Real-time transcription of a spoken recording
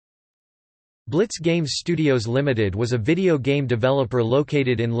Blitz Games Studios Limited was a video game developer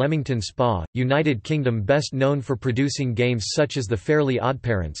located in Leamington Spa, United Kingdom, best known for producing games such as The Fairly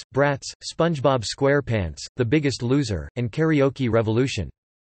Oddparents, Bratz, SpongeBob SquarePants, The Biggest Loser, and Karaoke Revolution.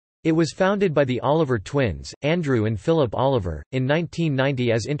 It was founded by the Oliver twins, Andrew and Philip Oliver, in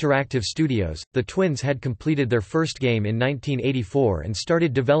 1990 as Interactive Studios. The twins had completed their first game in 1984 and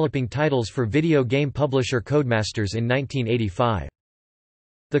started developing titles for video game publisher Codemasters in 1985.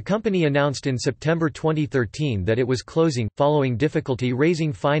 The company announced in September 2013 that it was closing, following difficulty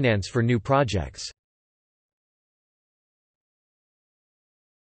raising finance for new projects.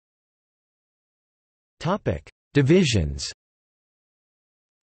 Divisions.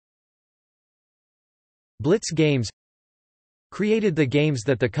 Blitz Games created the games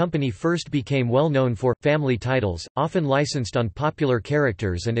that the company first became well known for, family titles, often licensed on popular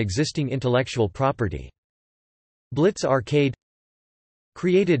characters and existing intellectual property. Blitz Arcade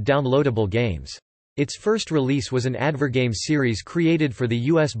created downloadable games. Its first release was an Advergame series created for the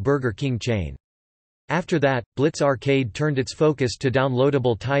U.S. Burger King chain. After that, Blitz Arcade turned its focus to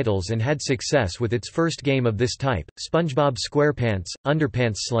downloadable titles and had success with its first game of this type, SpongeBob SquarePants,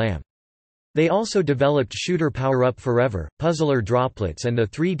 Underpants Slam. They also developed Shooter Power Up Forever, Puzzler Droplets and the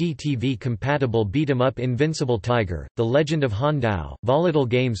 3D TV-compatible beat-em-up Invincible Tiger, The Legend of Han Dao, Volatile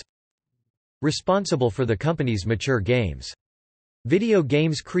Games responsible for the company's mature games. Video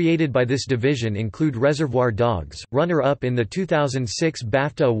games created by this division include Reservoir Dogs, runner-up in the 2006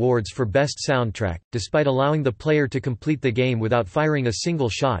 BAFTA Awards for Best Soundtrack. Despite allowing the player to complete the game without firing a single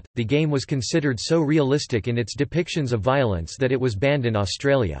shot, the game was considered so realistic in its depictions of violence that it was banned in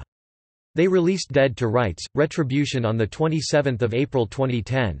Australia. They released Dead to Rights: Retribution on 27 April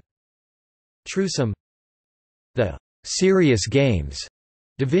 2010. Truesome. The Serious Games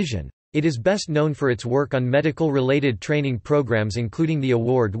division. It is best known for its work on medical-related training programs including the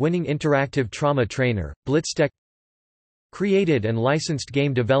award-winning interactive trauma trainer, BlitzTech, created and licensed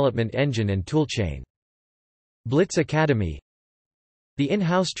game development engine and toolchain. Blitz Academy, the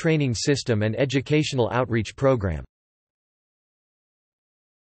in-house training system and educational outreach program.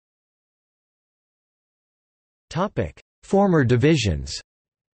 Former divisions.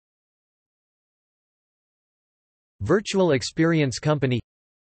 Virtual Experience Company.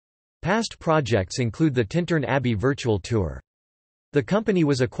 Past projects include the Tintern Abbey Virtual Tour. The company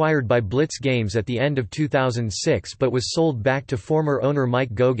was acquired by Blitz Games at the end of 2006 but was sold back to former owner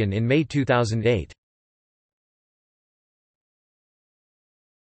Mike Gogan in May 2008.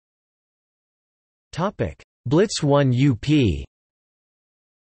 Blitz 1 UP.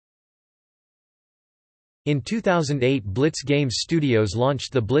 In 2008, Blitz Games Studios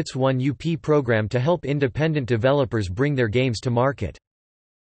launched the Blitz 1 UP program to help independent developers bring their games to market.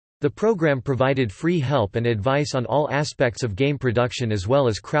 The program provided free help and advice on all aspects of game production as well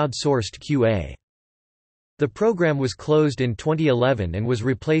as crowd-sourced QA. The program was closed in 2011 and was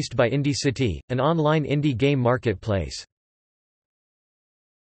replaced by IndieCity, an online indie game marketplace.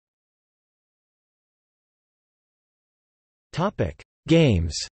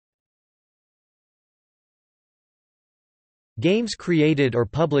 Games. Games created or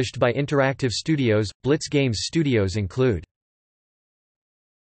published by Interactive Studios, Blitz Games Studios include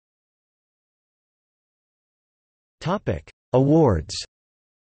Awards.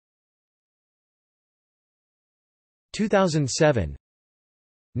 2007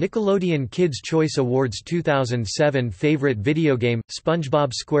 Nickelodeon Kids' Choice Awards 2007 Favorite Video Game,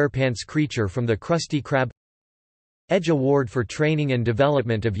 SpongeBob SquarePants Creature from the Krusty Krab. Edge Award for Training and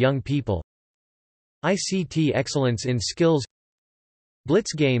Development of Young People. ICT Excellence in Skills.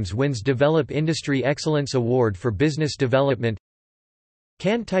 Blitz Games wins Develop Industry Excellence Award for Business Development.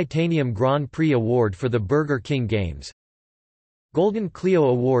 Cannes Titanium Grand Prix Award for the Burger King Games. Golden Clio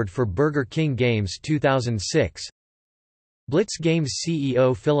Award for Burger King Games 2006. Blitz Games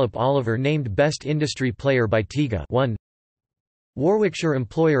CEO Philip Oliver named Best Industry Player by TIGA 1. Warwickshire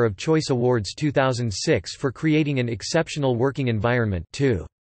Employer of Choice Awards 2006 for creating an exceptional working environment 2.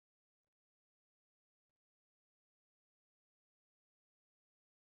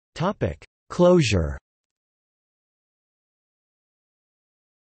 Closure.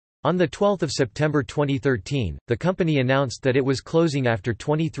 On 12 September 2013, the company announced that it was closing after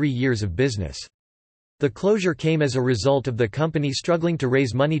 23 years of business. The closure came as a result of the company struggling to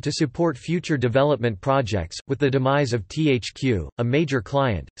raise money to support future development projects, with the demise of THQ, a major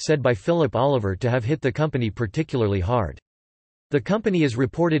client, said by Philip Oliver to have hit the company particularly hard. The company is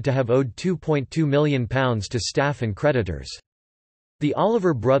reported to have owed £2.2 million to staff and creditors. The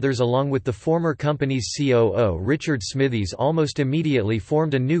Oliver brothers along with the former company's COO Richard Smithies almost immediately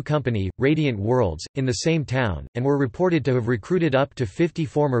formed a new company, Radiant Worlds, in the same town, and were reported to have recruited up to 50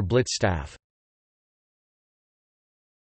 former Blitz staff.